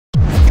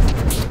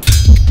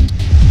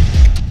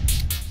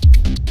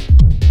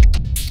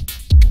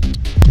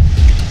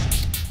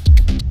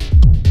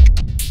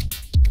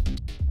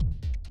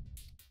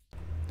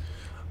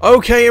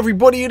Okay,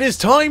 everybody, it is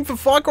time for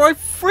Far Cry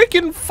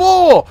freaking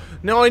 4!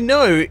 Now, I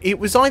know it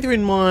was either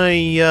in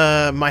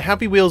my my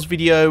Happy Wheels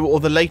video or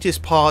the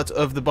latest part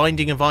of the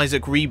Binding of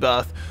Isaac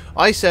Rebirth.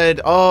 I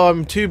said, oh,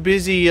 I'm too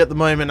busy at the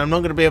moment, I'm not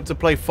going to be able to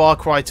play Far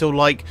Cry till,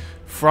 like,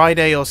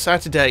 Friday or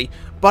Saturday.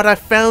 But I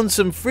found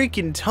some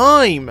freaking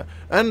time!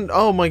 And,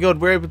 oh my god,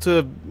 we're going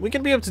to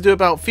be able to do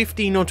about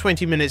 15 or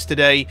 20 minutes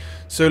today,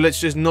 so let's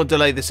just not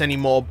delay this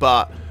anymore,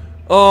 but...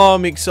 oh,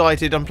 I'm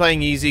excited, I'm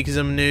playing easy because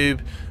I'm a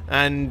noob.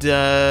 And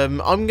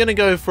I'm going to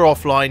go for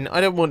offline. I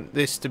don't want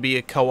this to be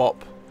a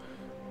co-op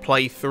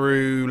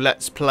playthrough,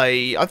 let's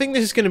play. I think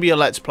this is going to be a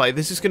let's play.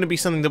 This is going to be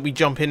something that we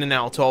jump in and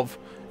out of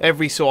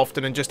every so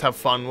often and just have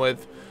fun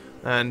with.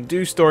 And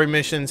do story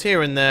missions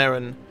here and there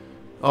and...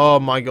 oh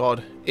my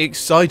god,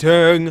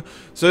 exciting!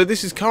 So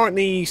this is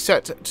currently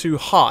set to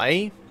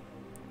high.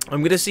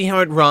 I'm going to see how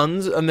it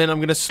runs and then I'm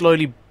going to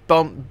slowly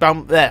bump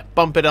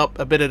it up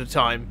a bit at a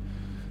time.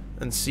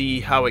 And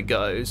see how it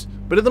goes.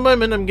 But at the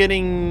moment I'm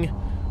getting...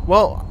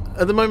 well,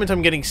 at the moment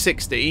I'm getting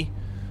 60.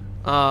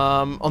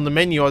 On the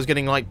menu I was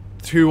getting like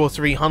 200 or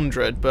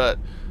 300, but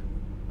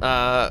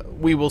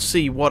we will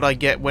see what I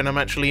get when I'm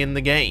actually in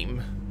the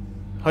game.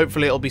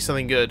 Hopefully it'll be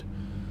something good.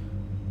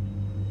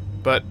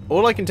 But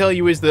all I can tell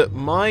you is that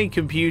my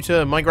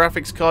computer, my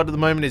graphics card at the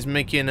moment is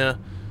making a...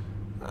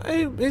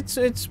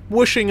 it's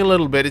whooshing a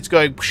little bit. It's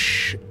going...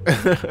 whoosh.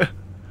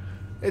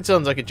 It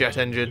sounds like a jet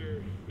engine.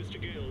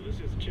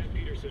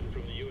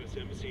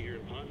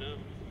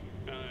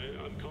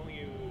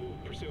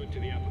 To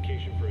the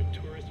application for a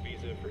tourist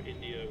visa for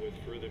India with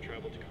further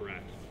travel to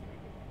Kyrat.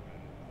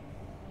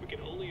 We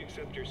can only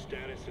accept your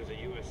status as a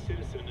U.S.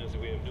 citizen as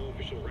we have no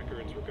official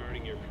records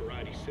regarding your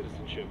Kyrati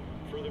citizenship.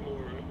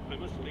 Furthermore, I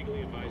must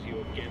legally advise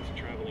you against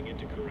traveling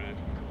into Kyrat.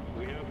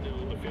 We have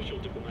no official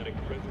diplomatic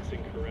presence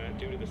in Kyrat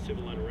due to the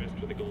civil unrest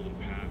with the Golden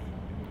Path.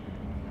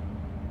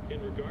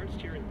 In regards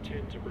to your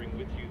intent to bring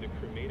with you the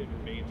cremated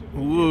remains of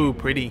ooh,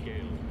 pretty.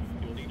 Ghale,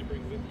 you'll need to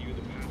bring with you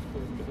the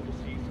passport for the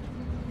deceased,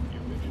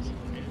 your original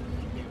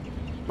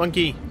and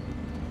monkey.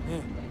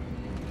 Hey.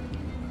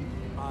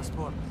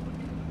 Passport.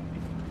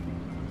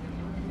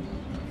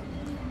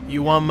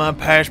 You want my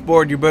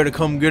passport? You better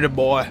come get it,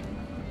 boy.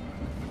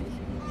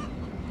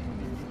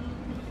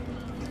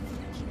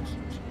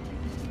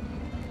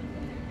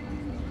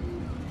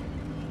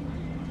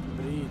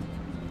 Breathe.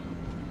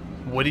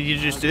 What did you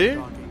just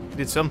do? You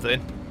did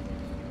something.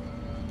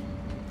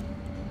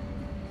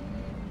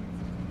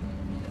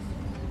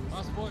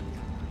 Passport.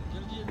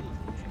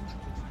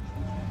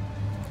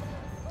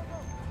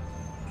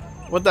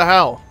 What the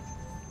hell?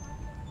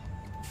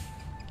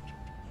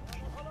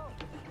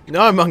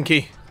 No,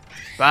 monkey.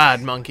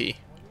 Bad monkey.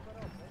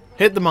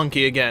 Hit the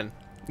monkey again.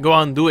 Go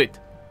on, do it.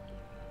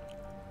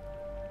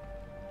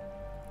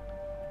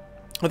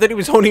 I thought he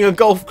was holding a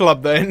golf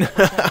club then.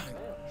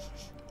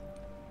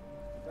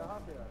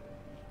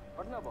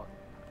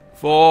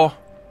 4.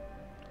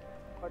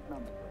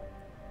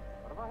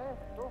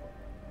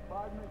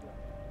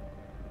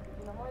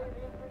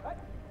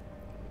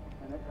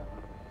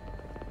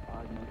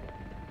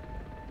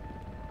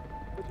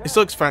 This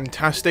looks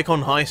fantastic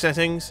on high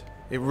settings.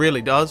 It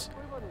really does.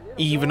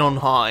 Even on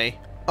high.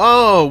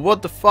 Oh,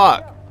 what the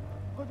fuck?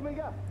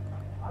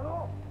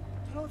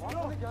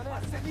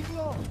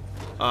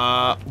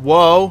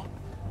 Whoa.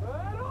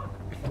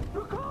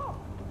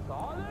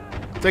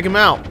 Take him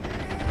out.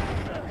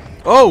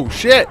 Oh,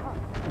 shit.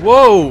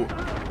 Whoa.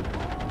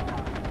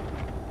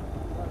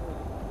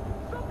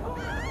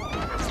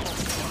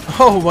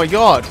 Oh my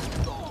god.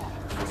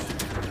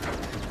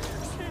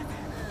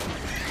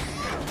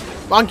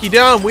 Monkey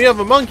down! We have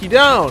a monkey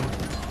down!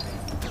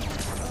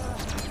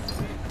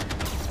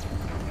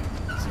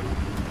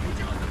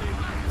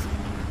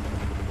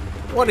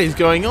 What is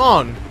going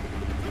on?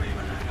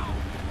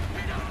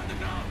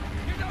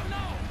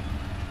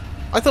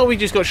 I thought we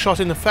just got shot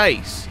in the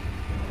face.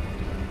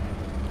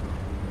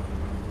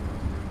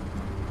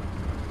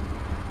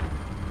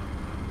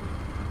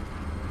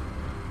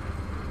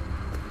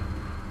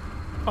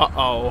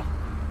 Uh-oh.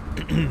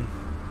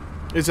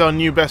 It's our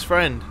new best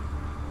friend.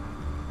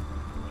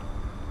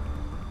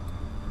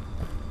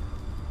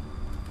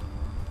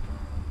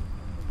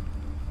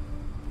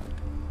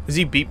 Is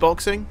he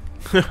beatboxing?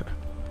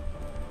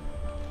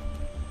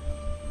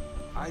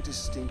 I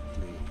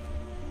distinctly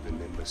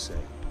remember saying,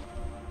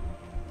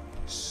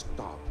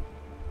 stop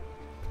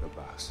the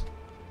bus.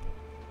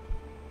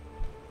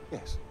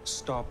 Yes,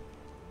 stop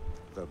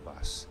the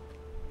bus.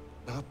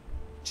 Not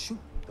shoot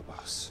the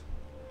bus.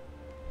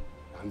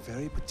 I'm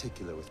very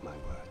particular with my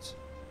words.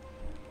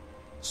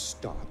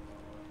 Stop.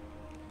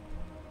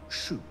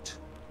 Shoot.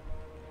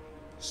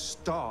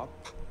 Stop.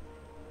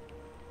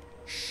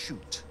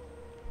 Shoot.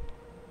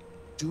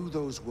 Do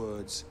those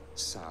words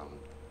sound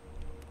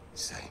the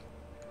same?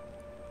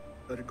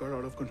 But it got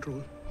out of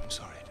control. I'm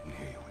sorry, I didn't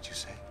hear you. What'd you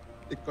say?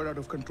 It got out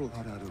of control.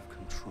 Got out of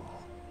control.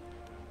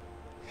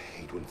 I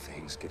hate when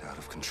things get out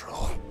of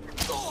control.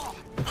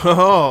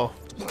 Oh.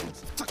 One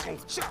fucking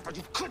shot, but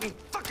you couldn't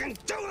fucking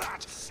do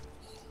that!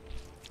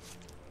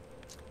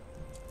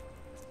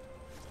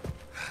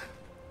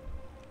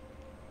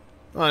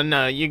 Oh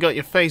no, you got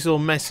your face all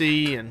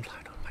messy and...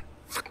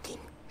 Fucking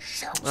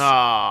shells.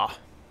 Ah.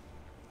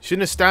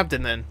 Shouldn't have stabbed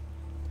him then.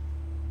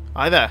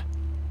 Hi there.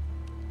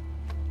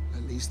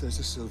 At least there's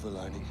a silver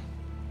lining.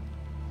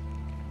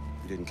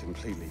 You didn't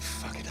completely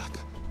fuck it up.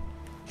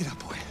 Get up,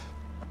 boy.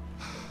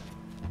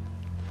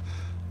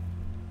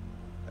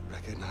 I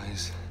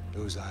recognize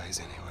those eyes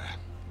anywhere.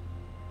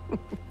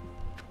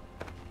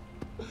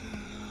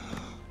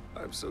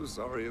 I'm so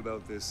sorry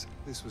about this.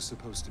 This was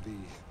supposed to be...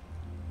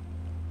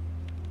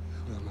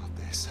 well, not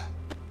this.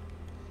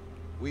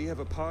 We have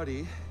a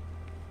party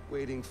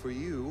waiting for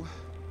you,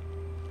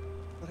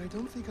 but I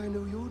don't think I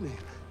know your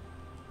name.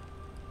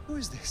 Who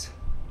is this?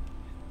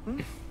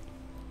 Hmm?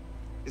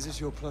 Is this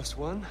your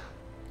 +1?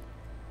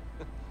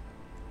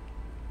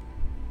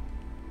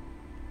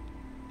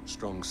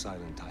 Strong,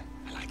 silent.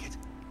 I like it.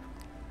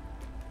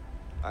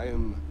 I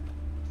am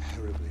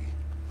terribly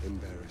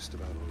embarrassed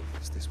about all of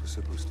this. This was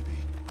supposed to be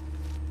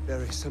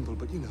very simple,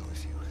 but you know,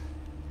 if you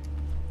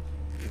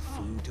give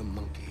food to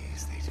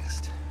monkeys, they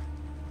just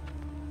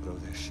throw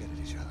their shit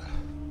at each other.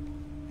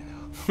 You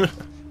know?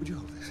 Would you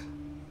hold this?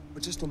 For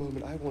just a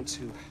moment, I want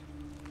to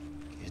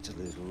get a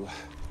little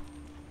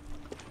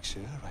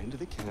picture right into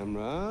the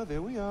camera.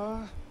 There we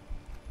are.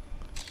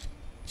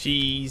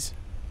 Jeez.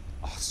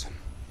 Awesome.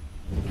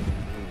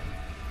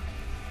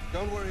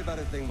 Don't worry about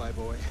a thing, my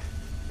boy.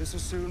 This will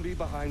soon be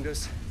behind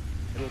us,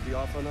 and we'll be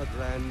off on a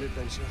grand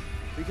adventure.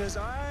 Because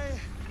I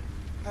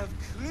have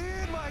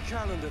cleared my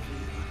calendar for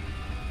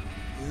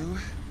you. You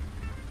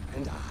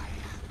and I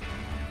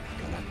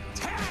are gonna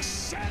tear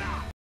shit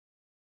up!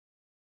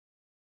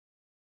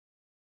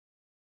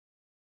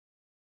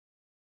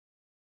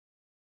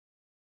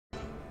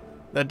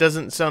 That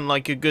doesn't sound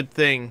like a good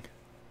thing.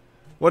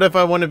 What if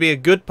I want to be a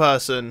good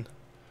person?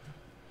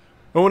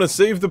 I want to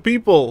save the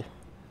people.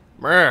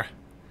 Brr.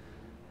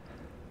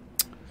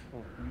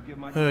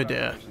 Oh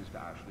dear. To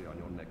Ashley on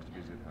your next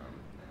visit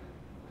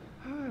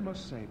home. I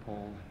must say,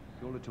 Paul,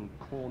 your little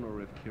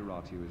corner of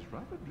Kyrat is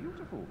rather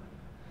beautiful.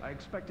 I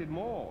expected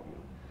more.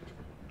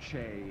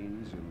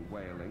 Chains and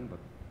wailing, but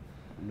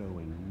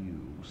knowing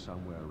you,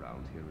 somewhere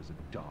around here is a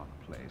dark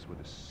place where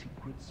the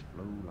secrets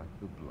flow like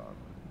the blood.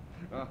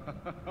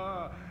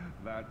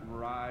 That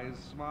wry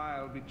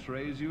smile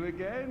betrays you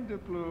again,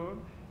 Deploon.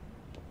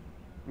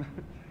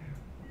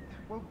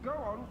 Well, go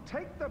on,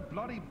 take the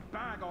bloody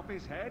bag off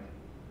his head.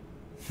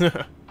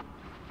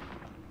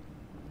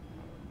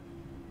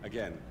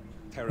 Again,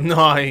 terrible.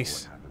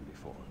 Nice. What happened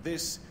before.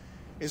 This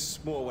is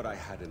more what I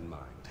had in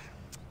mind.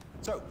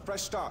 So,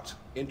 fresh start.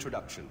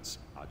 Introductions.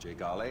 Ajay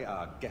Ghale,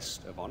 our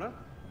guest of honor.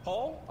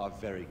 Paul, our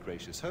very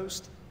gracious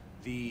host.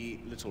 The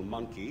little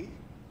monkey,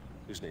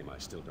 whose name I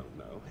still don't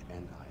know.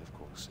 And I, of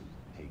course, am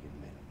Pagan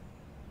Min.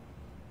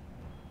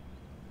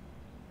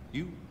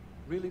 You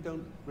really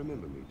don't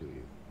remember me, do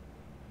you?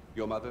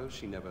 Your mother,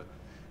 she never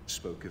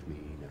spoke of me,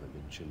 never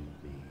mentioned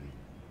me.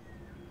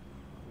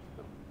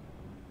 No.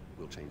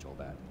 We'll change all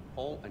that.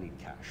 All I need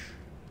cash.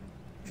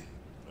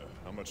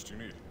 How much do you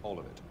need? All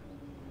of it.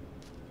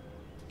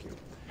 Thank you.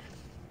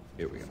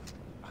 Here we go.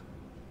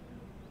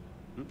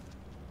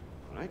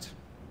 All right.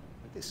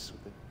 Like this,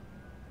 with the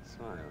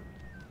smile.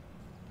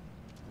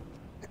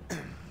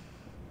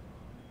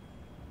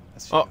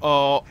 That's you.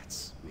 Uh-oh.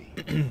 That's me.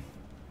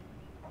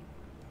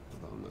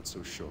 Although I'm not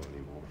so sure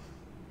anymore.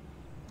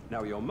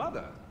 Now, your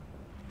mother,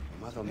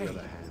 on the other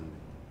hand,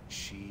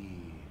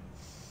 she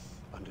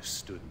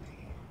understood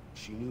me.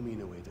 She knew me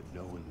in a way that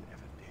no one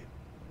ever did.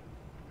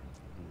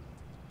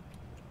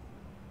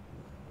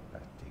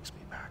 That takes me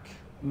back.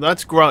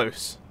 That's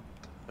gross.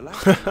 The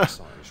last time I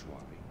saw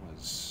Ishwari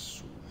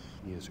was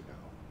years ago.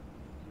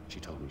 She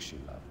told me she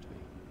loved me.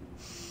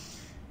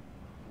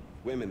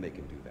 Women, they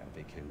can do that.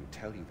 They can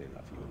tell you they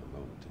love you in the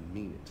moment and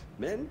mean it.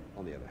 Men,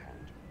 on the other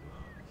hand,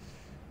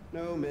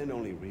 no, men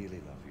only really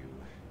love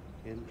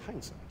you in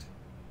hindsight.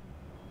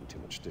 And too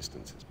much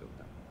distance is built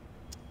up.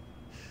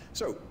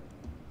 So,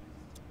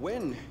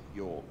 when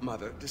your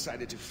mother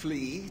decided to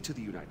flee to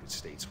the United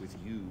States with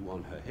you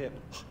on her hip,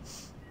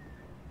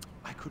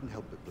 I couldn't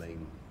help but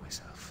blame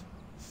myself.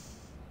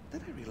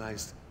 Then I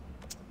realized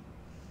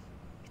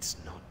it's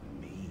not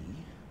me.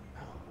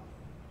 No.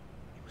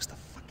 It was the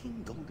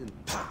fucking Golden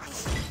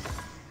Path.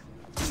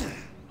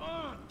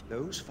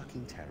 Those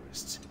fucking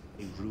terrorists,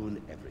 they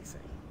ruin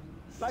everything.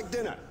 Like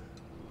dinner.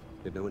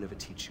 Did no one ever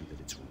teach you that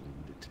it's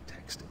rude to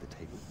text at the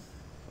table?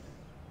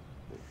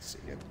 Let's see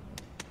here.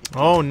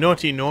 Oh,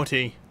 naughty,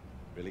 naughty.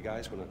 Really,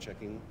 guys? We're not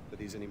checking for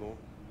these anymore?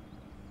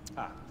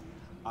 Ah,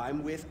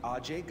 I'm with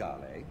Ajay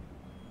Ghale.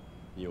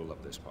 You'll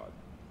love this part.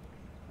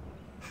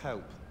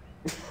 Help.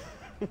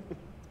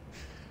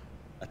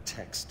 A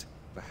text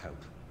for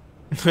help.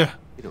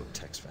 You don't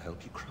text for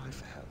help, you cry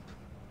for help.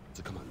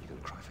 So come on, you're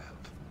gonna cry for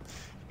help.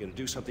 You're gonna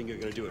do something, you're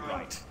gonna do it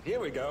right. Here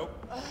we go.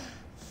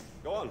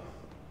 Go on.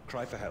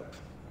 Cry for help.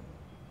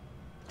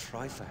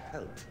 Cry for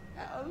help.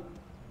 Help!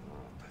 Oh,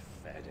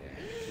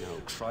 pathetic. No,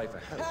 cry for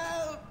help.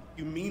 Help!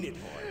 You mean it,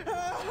 boy.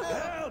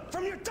 Help!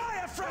 From your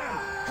diaphragm!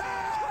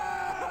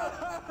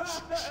 Help!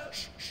 Shh, shh,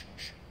 shh, shh,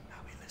 shh. Now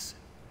we listen.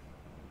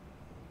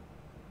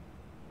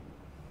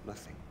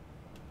 Nothing.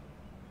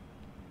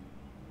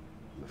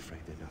 I'm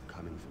afraid they're not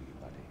coming for you,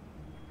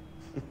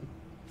 buddy.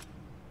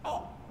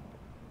 Oh!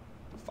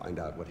 Find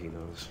out what he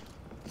knows.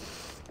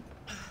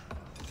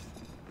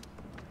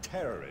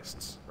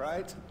 Terrorists,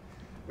 right?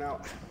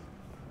 Now,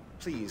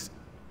 please,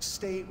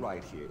 stay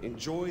right here.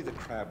 Enjoy the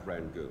crab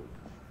rangoon.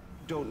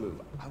 Don't move.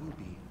 I will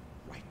be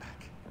right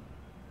back.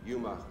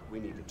 Yuma, we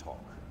need to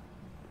talk.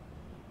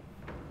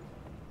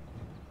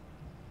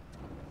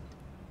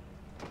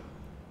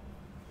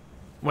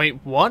 Wait,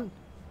 what?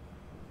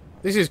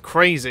 This is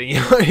crazy.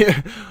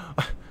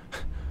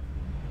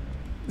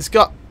 This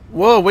guy...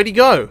 Whoa, where'd he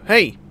go?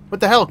 Hey,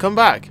 what the hell? Come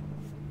back.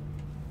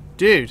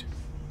 Dude.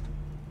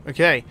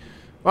 Okay.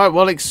 Right,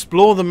 well,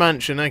 explore the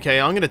mansion. Okay,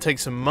 I'm gonna take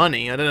some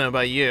money. I don't know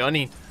about you. I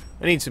need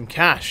some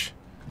cash.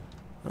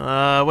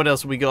 What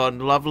else have we got?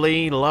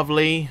 Lovely,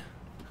 lovely.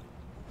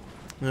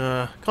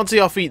 Can't see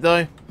our feet,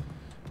 though.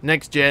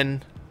 Next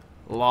gen.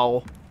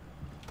 Lol.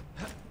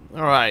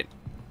 Alright.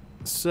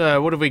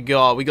 So, what have we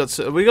got? We got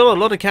a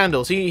lot of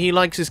candles. He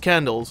likes his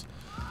candles.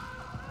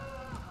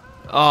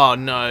 Oh,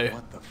 no.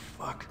 What the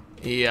fuck?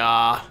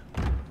 Yeah.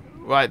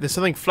 Right, there's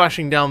something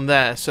flashing down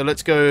there. So,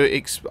 let's go...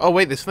 Oh,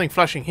 wait, there's something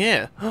flashing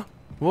here.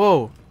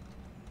 Whoa.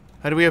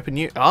 How do we open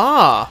you?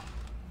 Ah!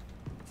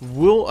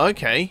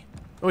 Okay.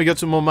 Oh, we got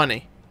some more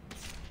money.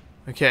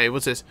 Okay,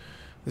 what's this?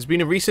 There's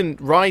been a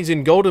recent rise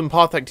in Golden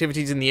Path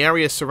activities in the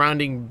area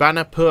surrounding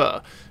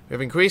Banapur. We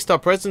have increased our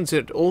presence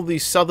at all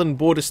these southern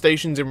border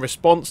stations in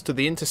response to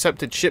the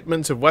intercepted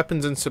shipments of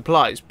weapons and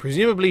supplies,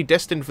 presumably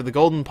destined for the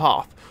Golden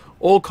Path.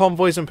 All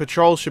convoys and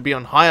patrols should be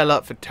on high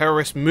alert for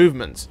terrorist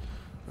movements.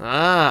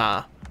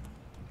 Ah.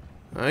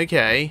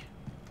 Okay.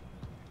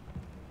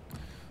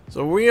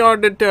 So we are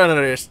the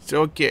terrorists.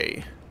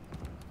 Okay.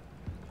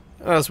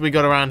 What else we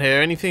got around here?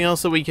 Anything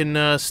else that we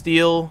can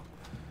steal?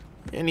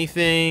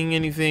 Anything?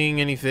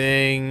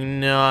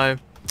 No.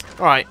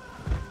 Alright.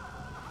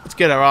 Let's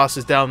get our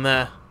asses down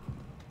there.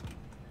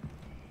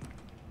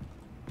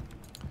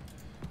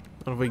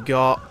 What have we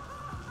got?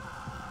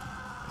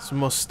 Some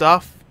more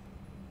stuff.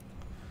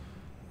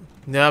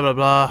 Blah blah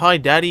blah. Hi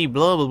daddy.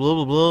 Blah blah blah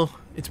blah blah.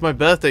 It's my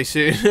birthday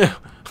soon.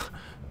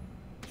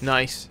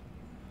 Nice.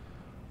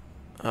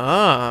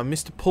 Ah,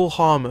 Mr. Paul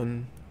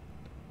Harmon.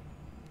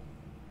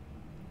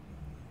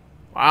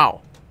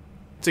 Wow.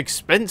 It's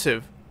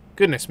expensive.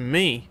 Goodness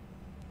me.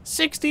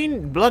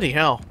 16? Bloody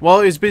hell.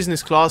 Well, it's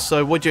business class,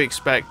 so what'd you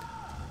expect?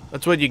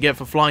 That's what you get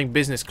for flying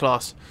business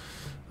class.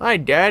 Hi,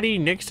 Daddy.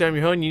 Next time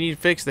you're home, you need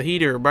to fix the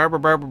heater.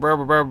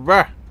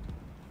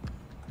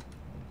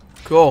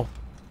 Cool.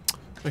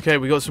 Okay,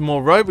 we got some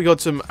more rope. We got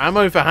some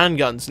ammo for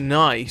handguns.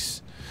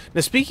 Nice.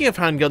 Now, speaking of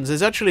handguns,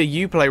 there's actually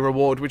a Uplay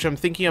reward, which I'm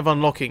thinking of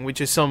unlocking, which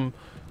is some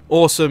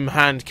awesome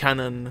hand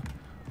cannon,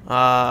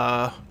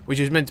 which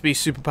is meant to be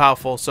super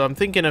powerful. So I'm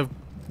thinking of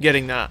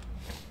getting that.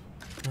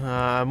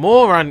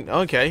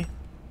 Okay.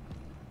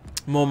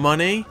 More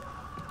money.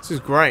 This is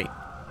great.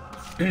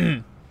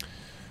 It's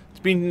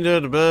been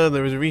there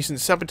was a recent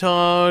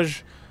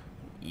sabotage.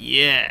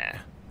 Yeah.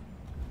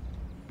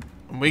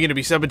 And we're gonna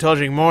be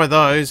sabotaging more of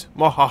those.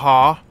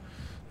 Wahaha.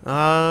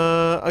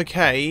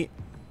 Okay.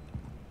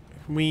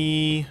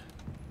 Where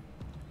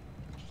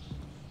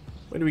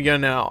do we go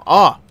now?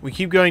 Ah, we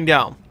keep going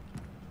down.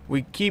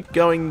 We keep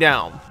going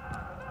down.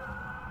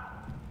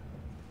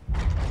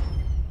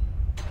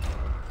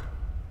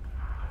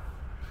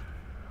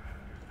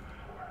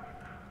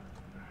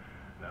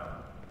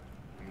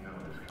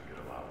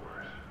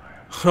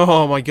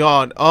 Oh my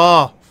god.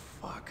 Oh.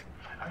 Fuck.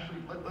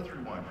 Actually, let's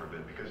rewind for a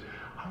bit because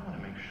I want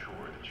to make sure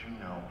that you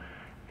know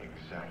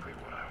exactly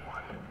what I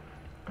want.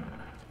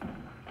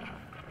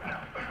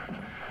 Now,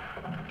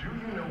 do you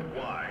know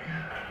why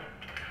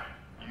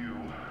you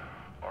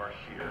are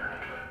here?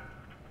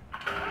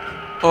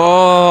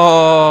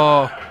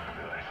 Oh.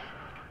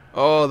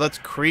 Oh, that's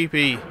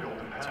creepy.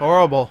 It's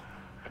horrible.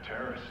 A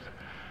terrorist,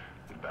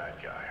 the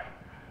bad guy.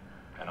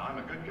 And I'm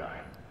a good guy,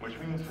 which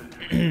means that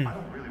I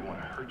don't really want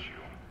to hurt you.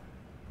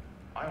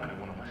 I only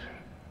want to listen.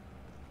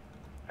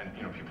 And,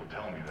 you know, people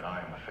tell me that I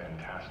am a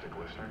fantastic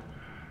listener.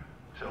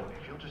 So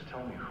if you'll just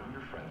tell me who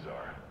your friends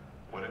are,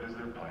 what it is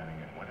they're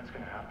planning, and when it's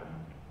going to happen,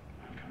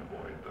 we can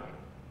avoid them.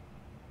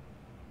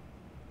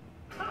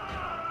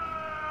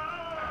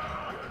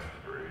 Just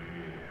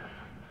breathe.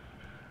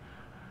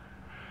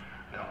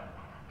 Now,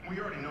 we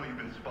already know you've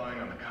been spying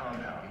on the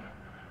compound.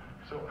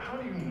 So how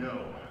do you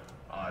know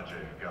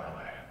Ajay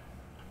Ghale?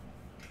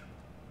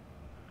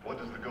 What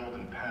does the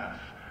Golden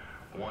Path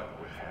want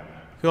with him?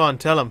 Go on,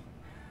 tell him.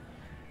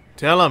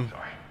 Tell him.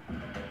 Sorry.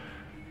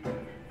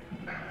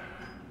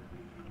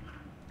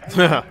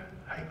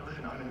 Hey,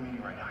 listen, I'm in a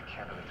meeting right now. I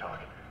can't really talk.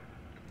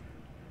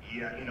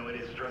 Yeah, you know, it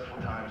is stressful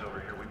times over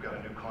here. We've got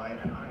a new client,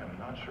 and I am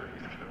not sure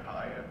he's going to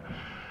buy it.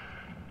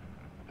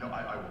 No,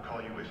 I will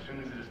call you as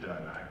soon as it is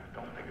done. I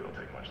don't think it'll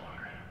take much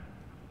longer.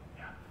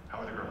 Yeah. How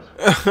are the girls?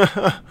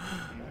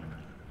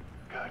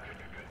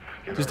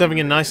 Good. Just having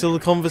a nice little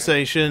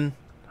conversation.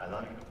 I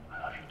love you. I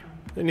love you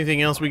too.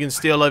 Anything else we can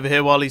steal over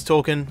here while he's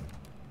talking?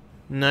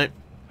 Nope.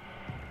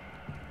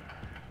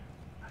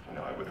 You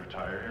know, I would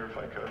retire here if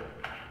I could.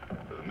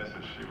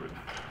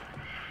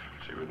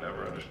 would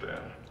never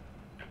understand.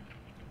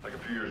 Like a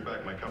few years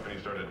back, my company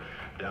started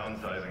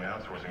downsizing,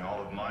 outsourcing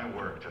all of my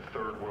work to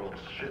third world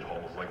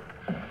shitholes like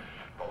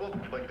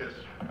this.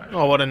 Actually.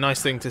 Oh, what a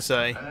nice thing to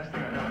say. And next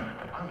thing I know,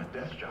 I'm a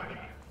desk jockey.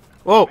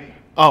 Whoa. Me.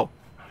 Oh,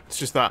 it's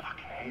just that. I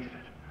fucking hated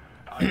it.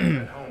 I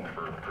was at home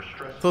for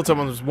stress. Thought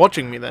someone was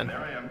watching me And then. there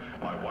I am,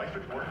 my wife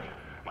at work,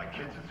 my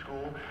kids at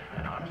school,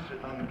 and I'm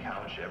sitting on the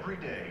couch every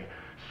day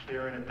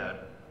staring at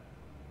that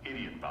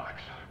idiot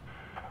box.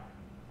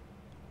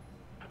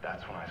 But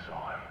that's when I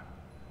saw him.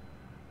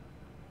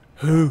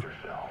 Who? Dr.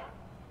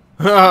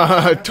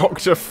 Phil.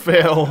 Dr.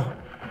 Phil.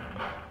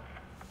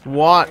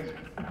 What?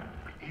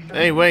 He said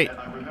Hey, to me, wait. and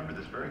I remember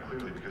this very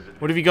clearly because it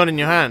What have you got in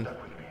your hand?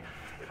 stuck with me.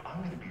 If I'm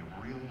going to be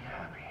really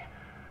happy,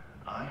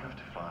 I have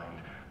to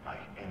find my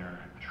inner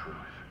truth.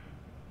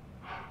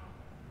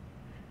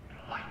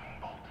 Lightning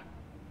bolt.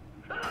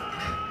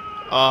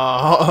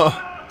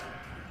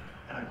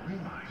 And I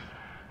realized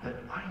that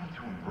I need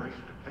to embrace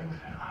the things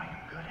that I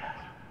am good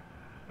at.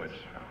 Which,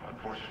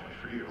 unfortunately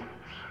for you,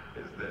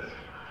 is this.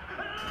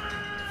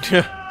 That's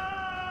good.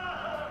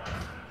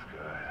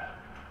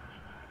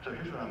 So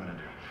here's what I'm going to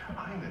do.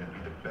 I'm going to be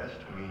the best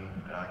me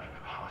that I can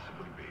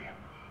possibly be.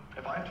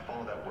 If I have to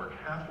follow that work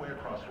halfway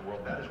across the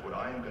world, that is what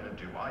I am going to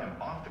do. I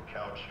am off the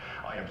couch.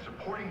 I am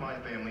supporting my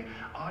family.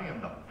 I am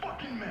the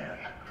fucking man.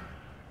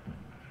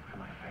 Look at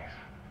my face.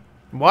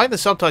 Why are the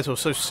subtitles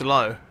so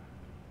slow?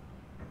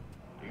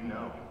 You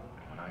know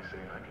when I say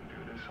I can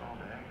do this all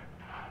day.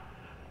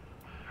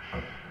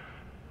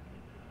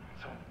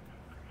 So,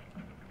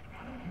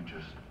 why don't you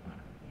just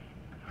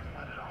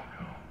let it all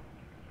go?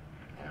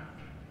 Yeah.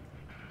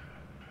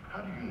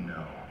 How do you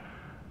know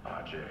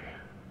Ajay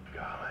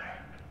Ghale?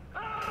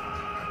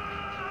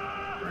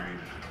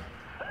 Breathe.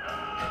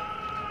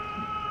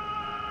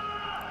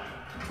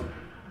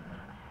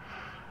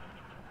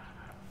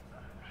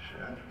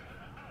 Shit.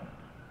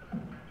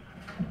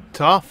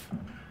 Tough.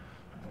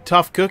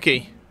 Tough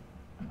cookie.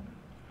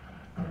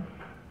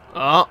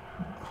 Oh.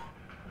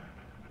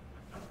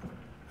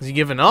 Has he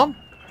given up?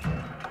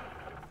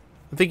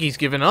 I think he's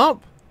given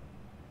up.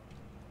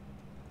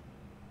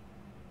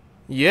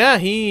 Yeah,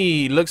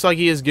 he looks like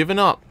he has given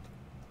up.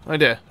 Oh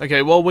dear.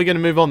 Okay, well, we're going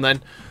to move on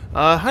then.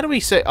 How do we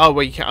say... Oh,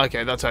 wait, you can...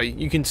 Okay, that's how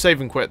you can save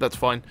and quit. That's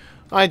fine.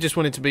 I just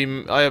wanted to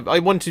be... I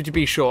wanted to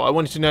be sure. I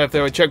wanted to know if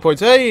there were checkpoints.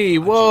 Hey,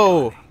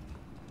 whoa.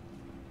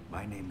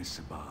 My name is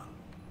Saban.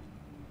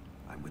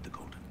 I'm with the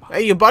Golden Path.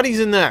 Hey, your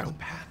buddy's in there. Golden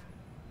Path?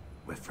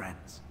 We're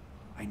friends.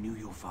 I knew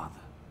your father.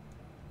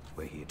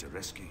 We're here to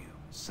rescue you,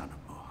 son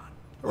of Mohan.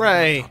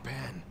 Hooray.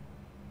 Pagan,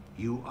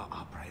 you are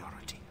our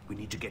priority. We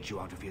need to get you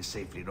out of here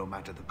safely, no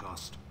matter the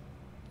cost.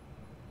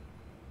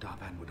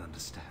 Darpan would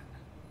understand.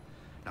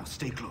 Now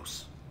stay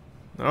close.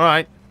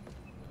 Alright.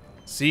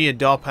 See you,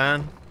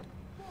 Darpan.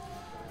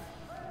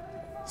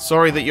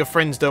 Sorry that your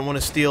friends don't want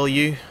to steal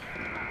you.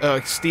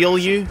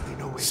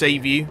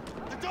 Save you.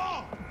 The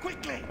door!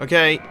 Quickly!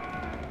 Okay.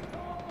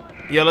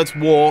 Yeah, let's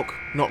walk,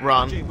 not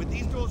run. Jay, with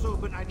these doors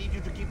open, I need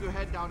you to keep your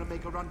head down and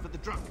make a run for the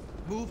truck.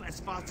 Move as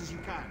fast as you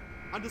can.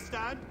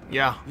 Understand?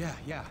 Yeah.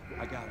 Yeah,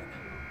 I got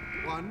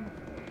it. 1,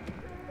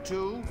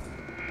 2,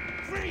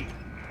 3!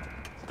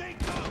 Stay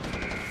close!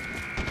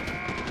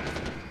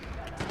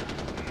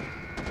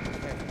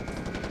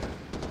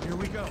 Here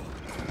we go.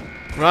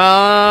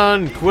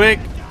 Run! Quick!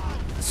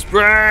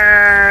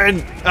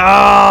 Sprint!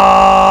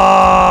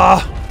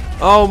 Ah!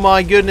 Oh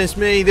my goodness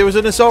me! There was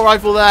an assault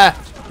rifle there!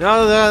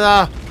 No.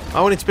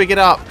 I wanted to pick it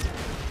up.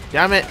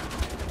 Damn it!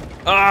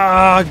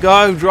 Ah!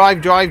 Go!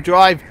 Drive!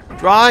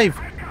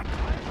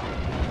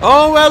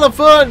 Oh,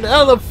 elephant!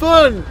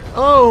 Elephant!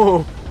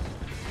 Oh!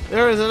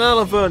 There is an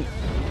elephant!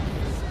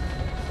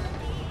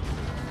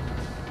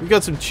 We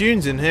got some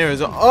tunes in here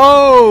as well.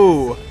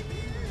 Oh!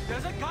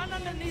 There's a gun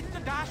underneath the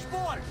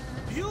dashboard.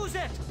 Use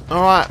it.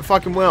 Alright,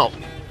 fucking well.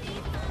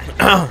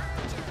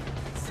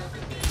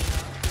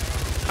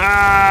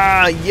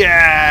 Ah,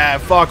 yeah!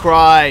 Far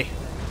Cry!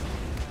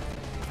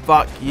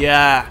 Fuck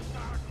yeah!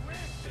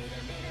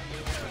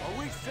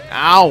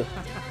 Ow!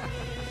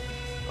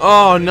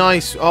 Oh,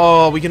 nice!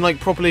 Oh, we can like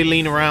properly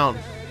lean around.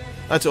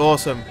 That's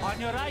awesome. On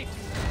your right.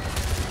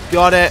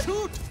 Got it!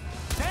 Shoot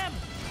them.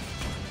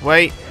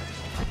 Wait,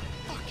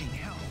 Fucking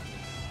hell.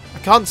 I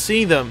can't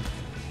see them.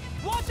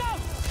 Watch out.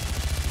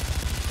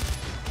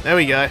 There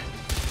we go.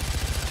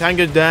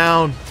 Tango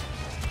down.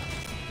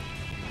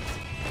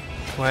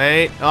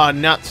 Wait. Oh,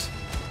 nuts.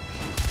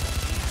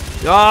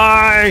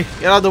 Die!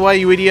 Get out of the way,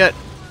 you idiot.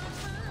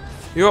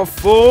 You're a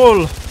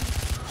fool.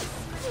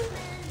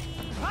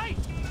 Right.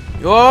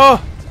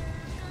 Oh!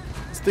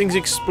 This thing's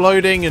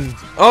exploding and...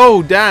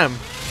 Oh, damn.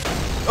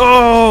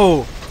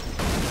 Oh!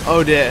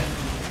 Oh, dear.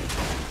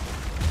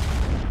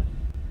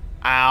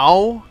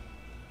 Ow.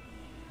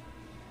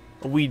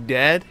 Are we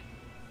dead?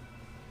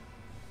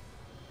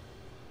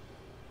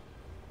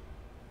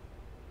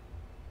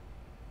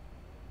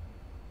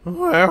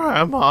 Where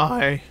am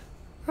I?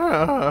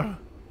 Ah.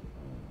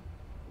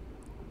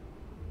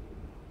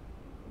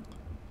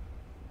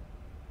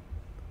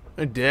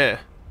 Oh dear.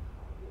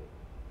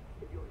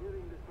 If you're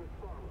hearing this,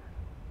 respond.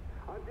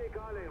 Ajay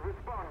Ghale,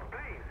 respond,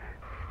 please.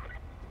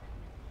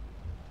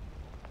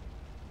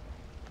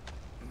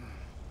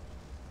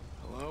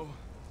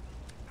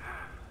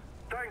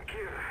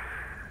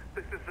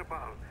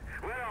 about?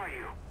 Where are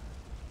you?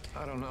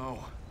 I don't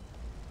know.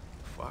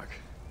 Fuck.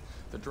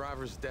 The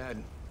driver's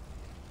dead.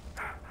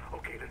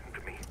 Okay, listen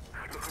to me.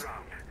 Look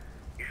around.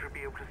 You should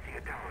be able to see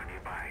a tower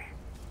nearby.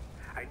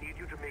 I need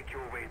you to make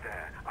your way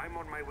there. I'm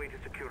on my way to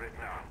secure it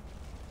now.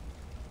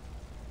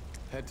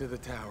 Head to the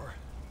tower.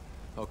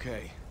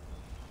 Okay.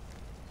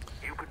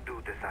 You can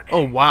do this, Ajay.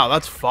 Oh wow,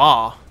 that's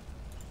far.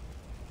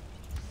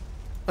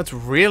 That's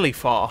really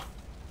far.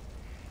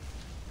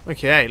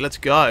 Okay, let's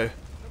go.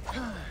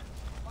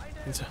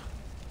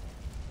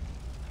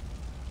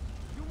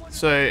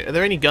 So, are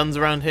there any guns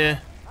around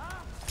here?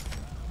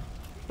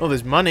 Oh,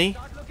 there's money.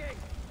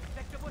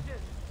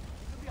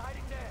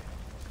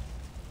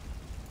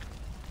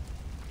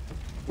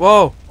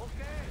 Whoa!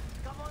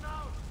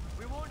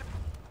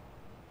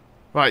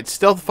 Right,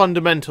 stealth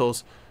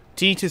fundamentals.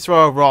 T to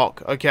throw a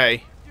rock.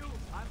 Okay.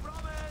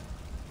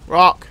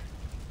 Rock.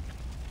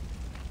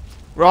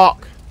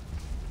 Rock.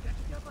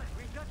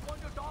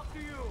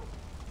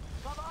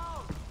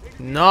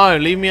 No,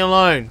 leave me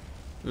alone.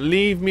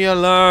 Leave me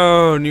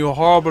alone, you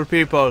horrible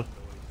people.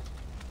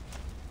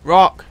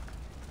 Rock.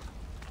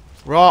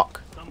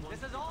 Rock.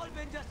 This has all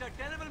been just a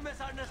terrible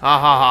misunderstanding. Ha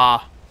ha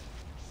ha.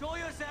 Show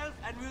yourself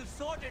and we'll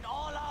sort it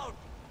all out.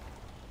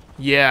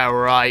 Yeah,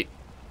 right.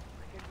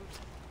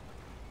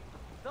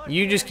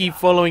 You just keep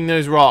following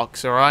those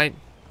rocks, alright?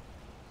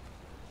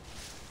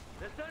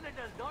 Listen, it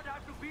does not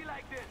have to be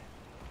like this.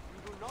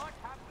 You do not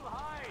have to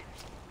hide.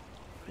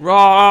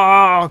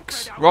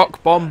 Rocks!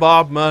 Rock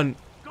bombardment.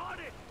 Got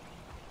it.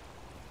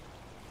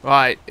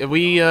 Right, are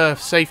we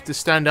safe to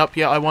stand up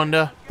yet, I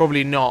wonder?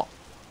 Probably not.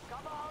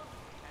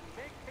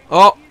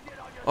 Oh!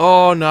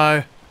 Oh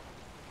no.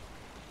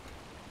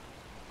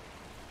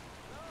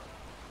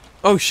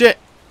 Oh shit!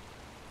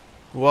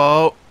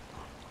 Whoa.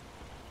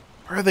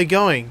 Where are they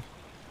going?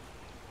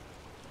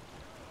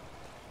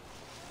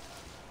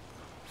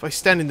 If I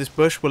stand in this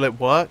bush, will it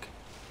work?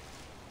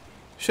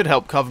 Should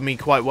help cover me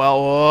quite well.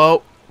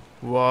 Whoa.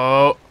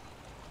 Whoa.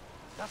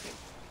 Nothing.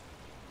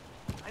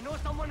 I know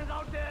someone is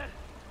out there.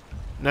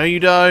 No,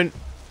 you don't.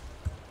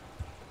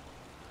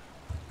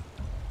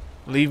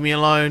 Leave me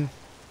alone.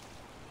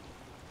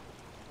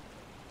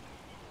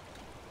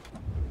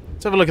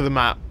 Let's have a look at the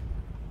map.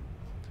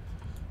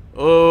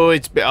 Oh,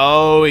 it's big.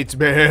 Oh, it's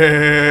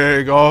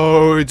big.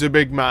 Oh, it's a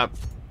big map.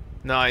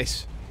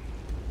 Nice.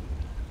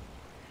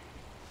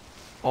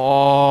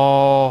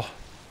 Oh.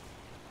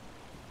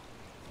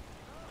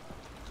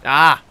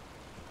 Ah.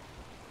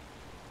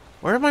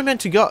 Where am I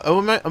meant to go?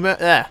 Oh,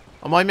 there.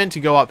 Am I meant to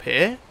go up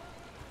here?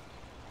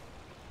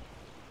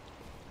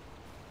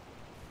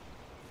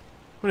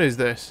 What is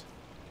this?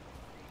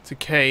 It's a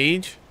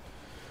cage.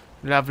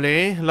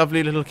 Lovely.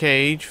 Lovely little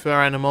cage for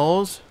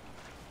animals.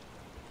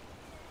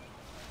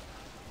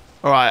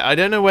 Alright, I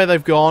don't know where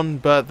they've gone,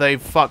 but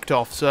they've fucked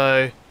off,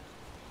 so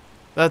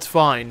that's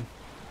fine.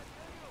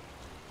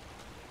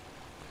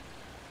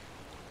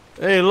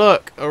 Hey,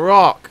 look, a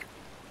rock.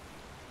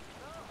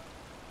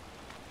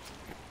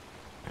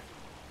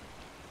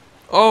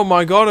 Oh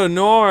my god, a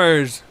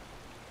noise.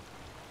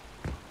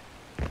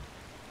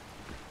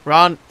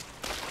 Run.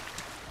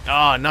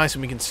 Ah, nice,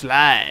 and we can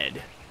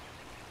slide.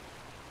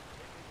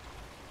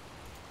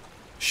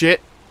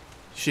 Shit.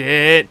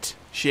 Shit.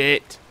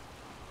 Shit.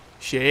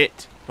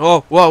 Shit.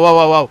 Oh, whoa, whoa,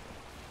 whoa, whoa.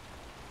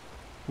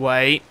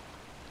 Wait.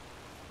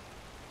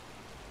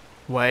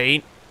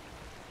 Wait.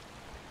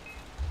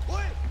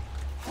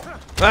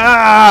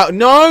 Ah,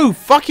 no!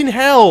 Fucking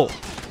hell!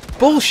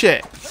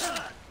 Bullshit!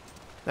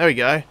 There we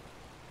go.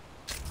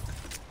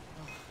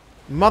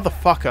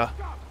 Motherfucker.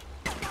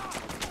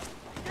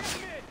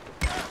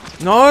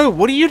 No!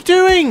 What are you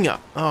doing?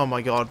 Oh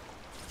my god.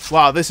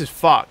 Wow, this is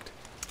fucked.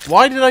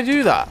 Why did I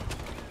do that?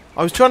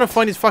 I was trying to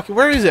find his fucking...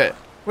 Where is it?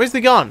 Where's the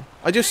gun?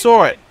 I just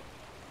saw it.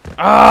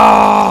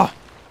 Ah!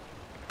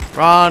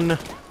 Run.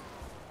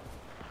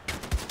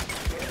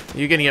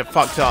 You're gonna get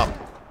fucked up.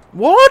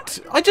 What?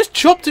 I just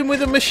chopped him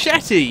with a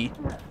machete.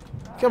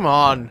 Come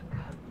on.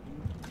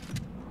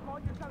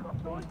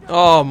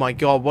 Oh my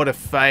god, what a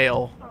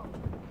fail.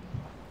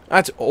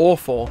 That's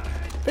awful.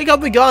 Pick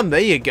up the gun. There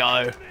you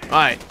go.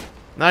 Alright.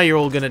 Now you're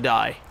all gonna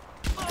die.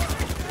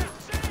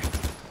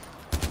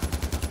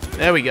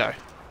 There we go.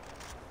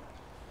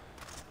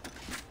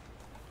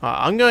 Alright,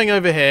 I'm going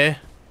over here.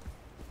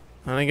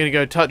 And I'm gonna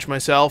go touch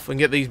myself and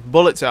get these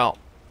bullets out.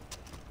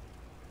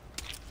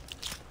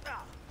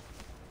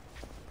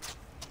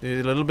 Do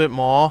a little bit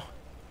more.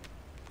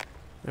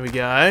 There we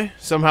go.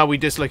 Somehow we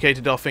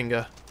dislocated our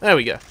finger. There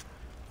we go.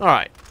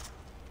 Alright.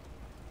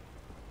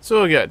 It's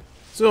all good.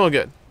 It's all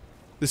good.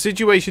 The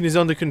situation is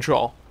under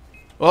control.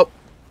 Oh.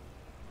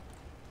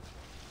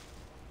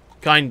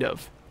 Kind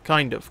of.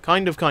 Kind of.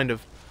 Kind of. Kind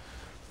of.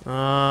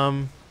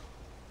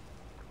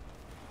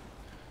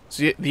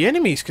 So the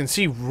enemies can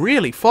see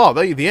really far.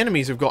 The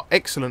enemies have got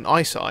excellent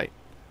eyesight.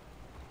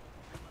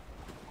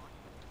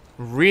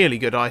 Really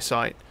good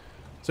eyesight.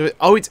 So,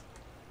 oh, it's...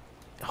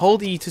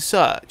 Hold E to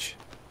search.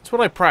 That's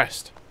what I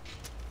pressed.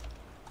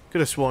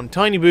 Could have sworn.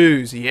 Tiny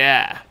booze.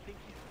 Yeah.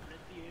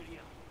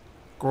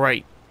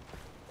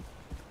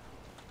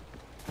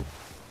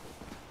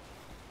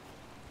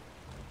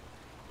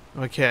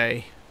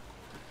 Okay.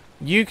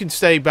 You can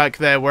stay back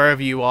there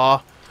wherever you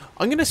are.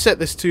 I'm going to set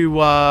this to,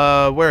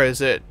 where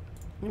is it?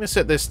 I'm going to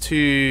set this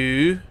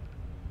to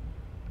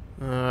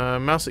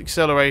mouse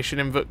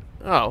acceleration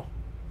oh.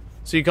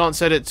 So you can't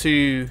set it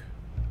to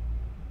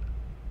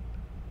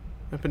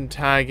weapon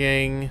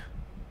tagging.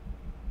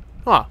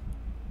 Ah.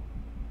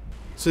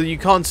 So you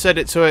can't set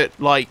it so it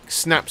like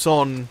snaps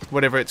on,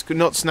 whatever, it's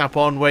not snap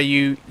on, where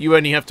you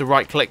only have to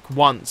right click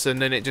once and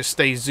then it just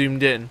stays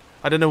zoomed in.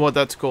 I don't know what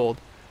that's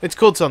called. It's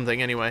called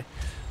something anyway.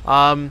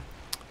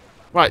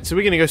 Right, so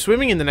we're going to go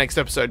swimming in the next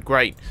episode.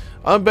 Great.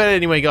 But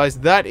anyway,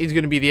 guys, that is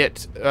going to be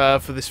it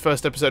for this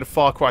first episode of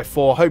Far Cry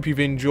 4. Hope you've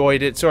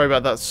enjoyed it. Sorry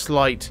about that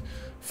slight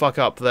fuck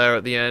up there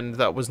at the end.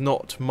 That was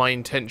not my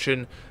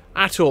intention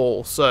at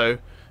all. So,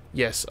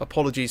 yes,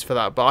 apologies for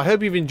that. But I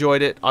hope you've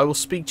enjoyed it. I will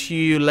speak to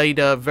you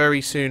later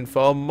very soon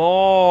for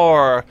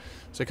more.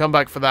 So come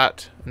back for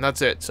that. And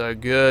that's it. So,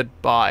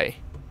 goodbye.